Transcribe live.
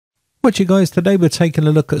What you guys, today we're taking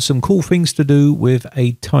a look at some cool things to do with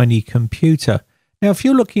a tiny computer. Now if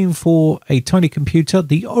you're looking for a tiny computer,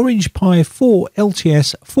 the Orange Pi 4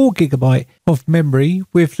 LTS 4GB of memory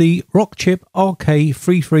with the Rockchip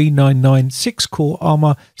RK3399 6-core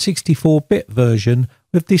ARMR 64-bit version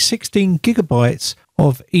with the 16GB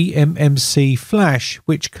of EMMC flash,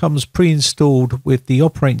 which comes pre-installed with the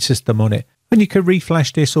operating system on it. And you can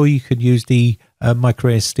reflash this, or you can use the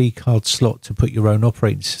micro SD card slot to put your own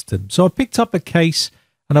operating system. So I picked up a case,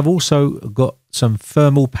 and I've also got some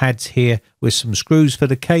thermal pads here with some screws for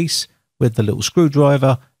the case with the little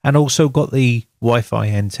screwdriver, and also got the Wi-Fi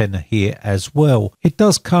antenna here as well. It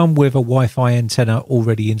does come with a Wi-Fi antenna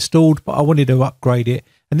already installed, but I wanted to upgrade it,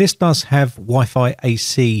 and this does have Wi-Fi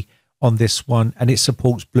AC on this one, and it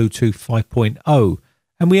supports Bluetooth 5.0,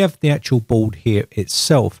 and we have the actual board here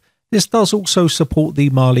itself. This does also support the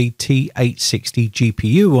Mali T860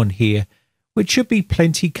 GPU on here, which should be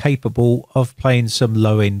plenty capable of playing some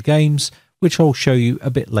low-end games, which I'll show you a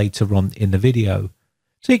bit later on in the video.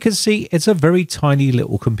 So you can see it's a very tiny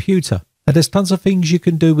little computer. And there's tons of things you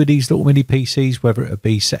can do with these little mini PCs, whether it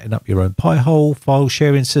be setting up your own Pi-hole, file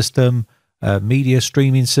sharing system, media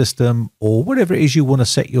streaming system, or whatever it is you want to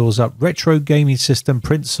set yours up, retro gaming system,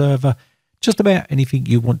 print server. Just about anything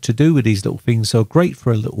you want to do with these little things are great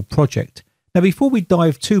for a little project. Now, before we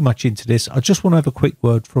dive too much into this, I just want to have a quick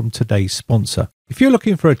word from today's sponsor. If you're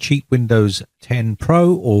looking for a cheap Windows 10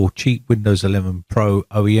 Pro or cheap Windows 11 Pro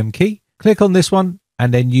OEM key, click on this one,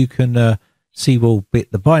 and then you can see we'll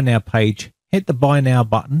bit the Buy Now page, hit the Buy Now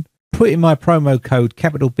button, put in my promo code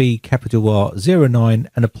B R09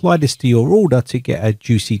 and apply this to your order to get a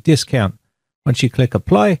juicy discount. Once you click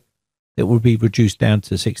apply, it will be reduced down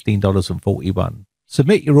to $16.41.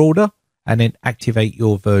 Submit your order and then activate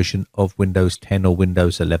your version of Windows 10 or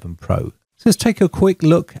Windows 11 Pro. So let's take a quick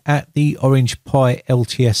look at the Orange Pi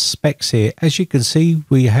LTS specs here. As you can see,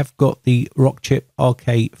 we have got the Rockchip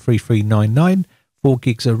RK3399, 4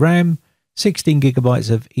 gigs of RAM, 16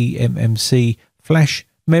 gigabytes of eMMC flash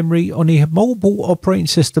memory on the mobile operating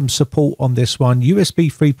system support on this one,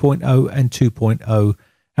 USB 3.0 and 2.0.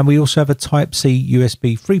 And we also have a Type-C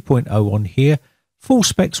USB 3.0 on here. Full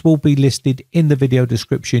specs will be listed in the video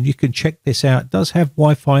description. You can check this out. It does have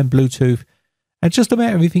Wi-Fi and Bluetooth and just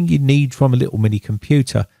about everything you need from a little mini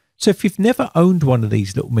computer. So if you've never owned one of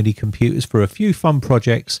these little mini computers for a few fun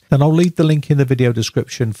projects, then I'll leave the link in the video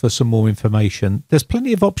description for some more information. There's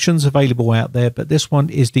plenty of options available out there, but this one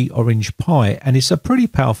is the Orange Pi, and it's a pretty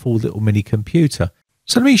powerful little mini computer.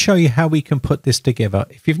 So let me show you how we can put this together.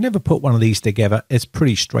 If you've never put one of these together, it's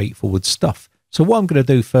pretty straightforward stuff. So what I'm going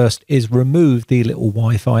to do first is remove the little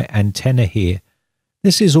Wi-Fi antenna here.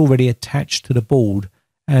 This is already attached to the board,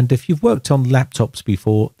 and if you've worked on laptops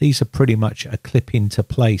before, these are pretty much a clip into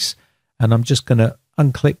place. And I'm just going to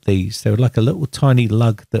unclip these. They're like a little tiny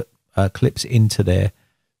lug that clips into there.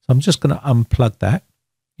 So I'm just going to unplug that.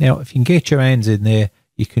 Now, if you can get your hands in there,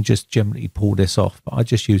 you can just generally pull this off, but I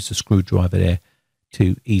just use the screwdriver there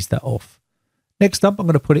to ease that off. Next up, I'm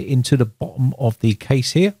going to put it into the bottom of the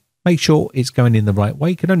case here. Make sure it's going in the right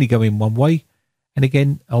way. It can only go in one way. And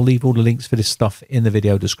again, I'll leave all the links for this stuff in the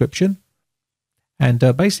video description. And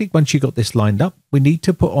basically, once you've got this lined up, we need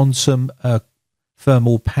to put on some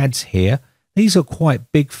thermal pads here. These are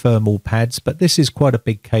quite big thermal pads, but this is quite a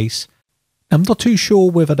big case. I'm not too sure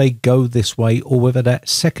whether they go this way or whether that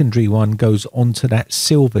secondary one goes onto that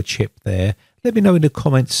silver chip there. Let me know in the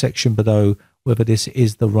comments section below whether this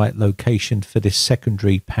is the right location for this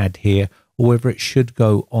secondary pad here, or whether it should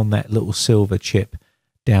go on that little silver chip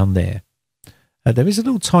down there. There is a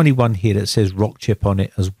little tiny one here that says Rockchip on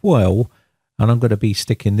it as well, and I'm going to be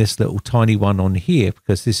sticking this little tiny one on here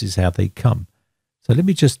because this is how they come. So let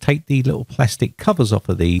me just take the little plastic covers off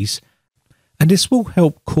of these, and this will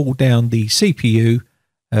help cool down the CPU,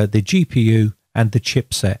 the GPU, and the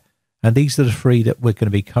chipset. And these are the three that we're going to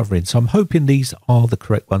be covering. So I'm hoping these are the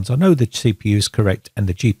correct ones. I know the CPU is correct and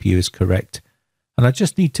the GPU is correct. And I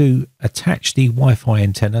just need to attach the Wi-Fi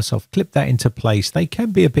antenna. So I've clipped that into place. They can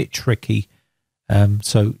be a bit tricky.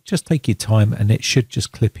 So just take your time and it should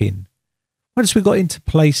just clip in. Once we've got into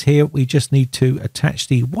place here, we just need to attach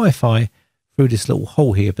the Wi-Fi through this little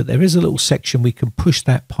hole here. But there is a little section we can push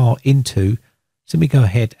that part into. So let me go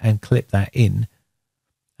ahead and clip that in.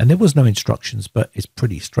 And there was no instructions, but it's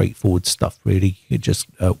pretty straightforward stuff, really. You can just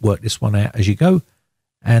work this one out as you go.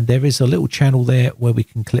 And there is a little channel there where we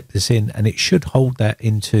can clip this in, and it should hold that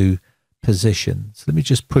into position. So let me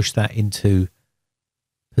just push that into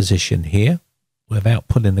position here without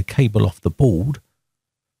pulling the cable off the board.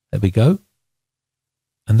 There we go.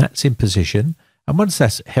 And that's in position. And once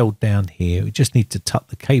that's held down here, we just need to tuck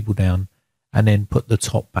the cable down and then put the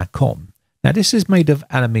top back on. Now this is made of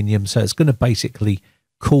aluminium, so it's going to basically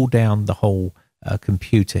cool down the whole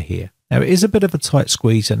computer here. Now it is a bit of a tight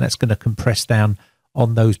squeeze, and that's going to compress down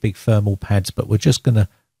on those big thermal pads, but we're just going to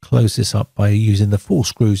close this up by using the 4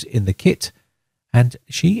 screws in the kit, and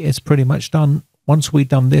she is pretty much done. Once we've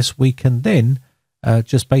done this, we can then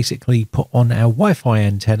just basically put on our Wi-Fi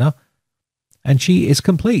antenna, and she is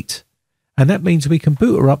complete. And that means we can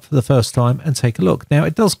boot her up for the first time and take a look. Now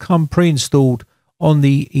it does come pre-installed on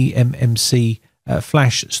the EMMC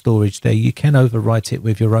flash storage there. You can overwrite it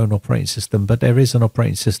with your own operating system, but there is an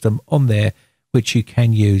operating system on there which you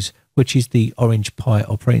can use, which is the Orange Pi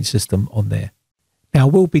operating system on there. Now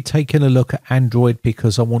we'll be taking a look at Android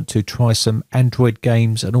because I want to try some Android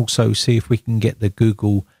games and also see if we can get the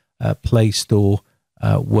Google Play Store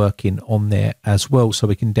working on there as well, so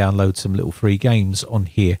we can download some little free games on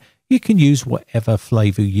here. You can use whatever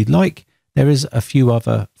flavor you like. There is a few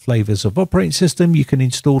other flavors of operating system you can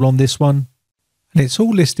install on this one, and it's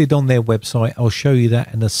all listed on their website. I'll show you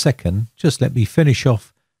that in a second. Just let me finish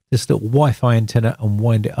off this little Wi-Fi antenna and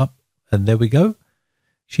wind it up, and there we go.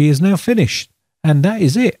 She is now finished, and that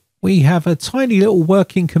is it. We have a tiny little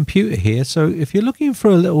working computer here, so if you're looking for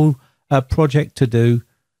a little project to do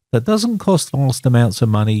that doesn't cost vast amounts of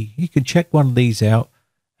money, you can check one of these out.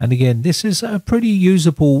 And again, this is a pretty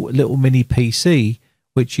usable little mini PC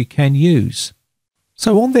which you can use.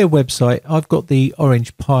 So on their website, I've got the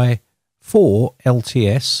Orange Pi 4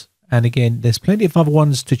 LTS, and again, there's plenty of other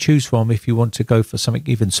ones to choose from if you want to go for something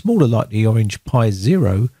even smaller like the Orange Pi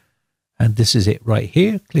 0. And this is it right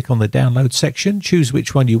here. Click on the download section, choose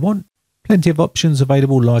which one you want. Plenty of options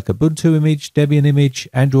available like Ubuntu image, Debian image,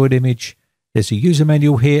 Android image. There's a user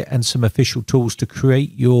manual here and some official tools to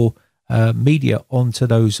create your media onto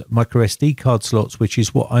those micro SD card slots, which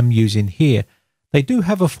is what I'm using here. They do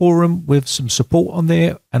have a forum with some support on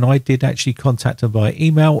there, and I did actually contact them by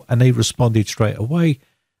email, and they responded straight away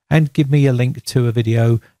and give me a link to a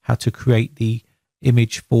video how to create the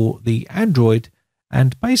image for the Android.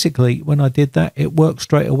 And basically when I did that, it worked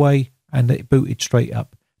straight away and it booted straight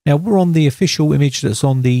up. Now we're on the official image that's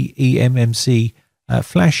on the EMMC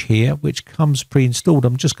flash here, which comes pre-installed.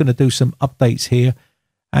 I'm just going to do some updates here.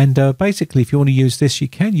 And basically, if you want to use this, you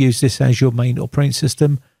can use this as your main operating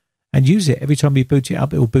system and use it. Every time you boot it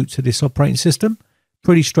up, it will boot to this operating system.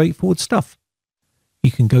 Pretty straightforward stuff.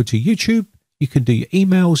 You can go to YouTube, you can do your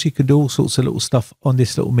emails, you can do all sorts of little stuff on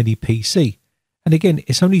this little mini PC. And again,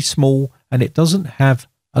 it's only small and it doesn't have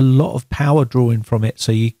a lot of power drawing from it.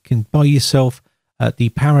 So you can buy yourself the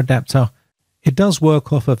power adapter. It does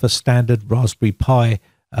work off of a standard Raspberry Pi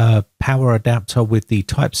power adapter with the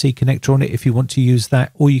Type-C connector on it if you want to use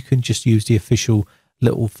that, or you can just use the official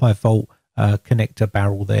little 5-volt connector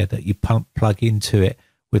barrel there that you plug into it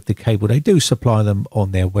with the cable. They do supply them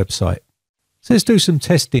on their website. So let's do some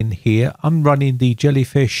testing here. I'm running the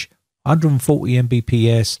Jellyfish 140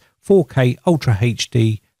 Mbps 4K Ultra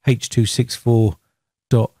HD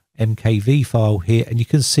H.264.mkv file here, and you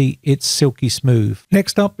can see it's silky smooth.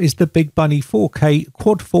 Next up is the Big Bunny 4K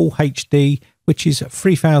Quad Full HD, which is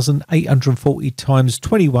 3840 times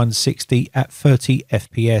 2160 at 30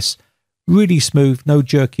 FPS. Really smooth, no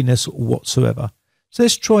jerkiness whatsoever. So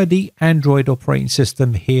let's try the Android operating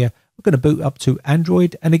system here. We're going to boot up to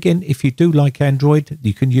Android, and again, if you do like Android,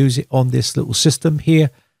 you can use it on this little system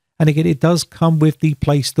here. And again, it does come with the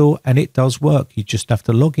Play Store and it does work. You just have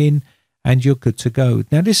to log in and you're good to go.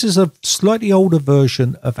 Now, this is a slightly older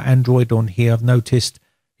version of Android on here. I've noticed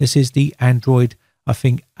this is the Android, I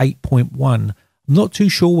think, 8.1. I'm not too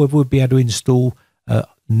sure whether we'll be able to install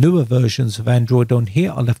newer versions of Android on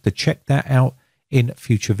here. I'll have to check that out in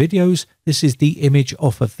future videos. This is the image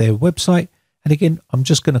off of their website. And again, I'm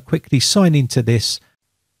just going to quickly sign into this.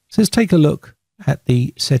 So let's take a look at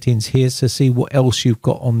the settings here to see what else you've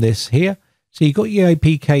got on this here. So you've got your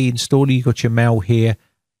APK installer, you've got your mail here,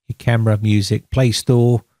 your camera, music, Play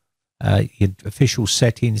Store, your official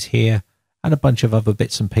settings here, and a bunch of other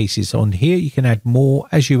bits and pieces on here. You can add more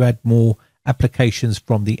as you add more applications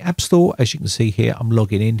from the App Store. As you can see here, I'm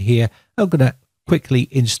logging in here. I'm going to quickly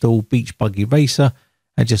install Beach Buggy Racer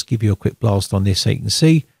and just give you a quick blast on this so you can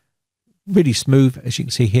see. Really smooth, as you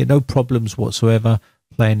can see here, no problems whatsoever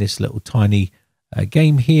playing this little tiny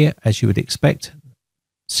game here, as you would expect.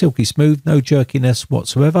 Silky smooth, no jerkiness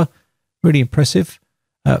whatsoever. Really impressive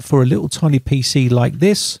for a little tiny PC like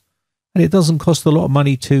this. And it doesn't cost a lot of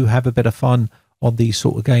money to have a bit of fun on these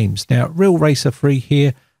sort of games. Now, Real Racer Free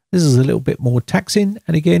here, this is a little bit more taxing.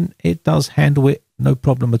 And again, it does handle it, no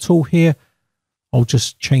problem at all here. I'll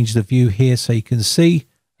just change the view here so you can see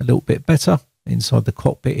a little bit better. Inside the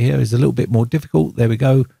cockpit here is a little bit more difficult. There we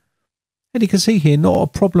go. And you can see here, not a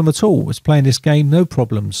problem at all. It's playing this game, no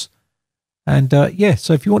problems. And yeah,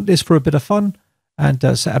 so if you want this for a bit of fun and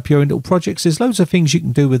set up your own little projects, there's loads of things you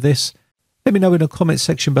can do with this. Let me know in the comments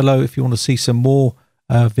section below if you want to see some more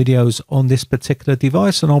videos on this particular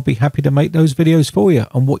device, and I'll be happy to make those videos for you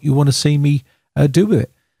on what you want to see me do with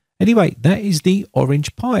it. Anyway, that is the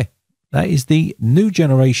Orange Pi. That is the new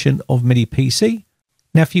generation of mini PC.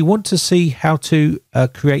 Now, if you want to see how to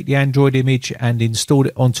create the Android image and install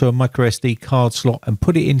it onto a micro SD card slot and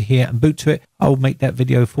put it in here and boot to it, I'll make that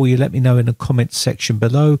video for you. Let me know in the comments section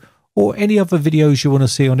below, or any other videos you want to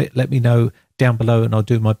see on it, let me know down below and I'll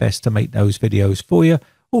do my best to make those videos for you.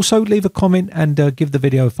 Also, leave a comment and give the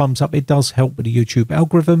video a thumbs up. It does help with the YouTube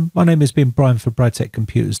algorithm. My name has been Brian for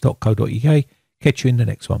bradtechcomputers.co.uk. Catch you in the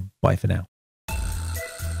next one. Bye for now.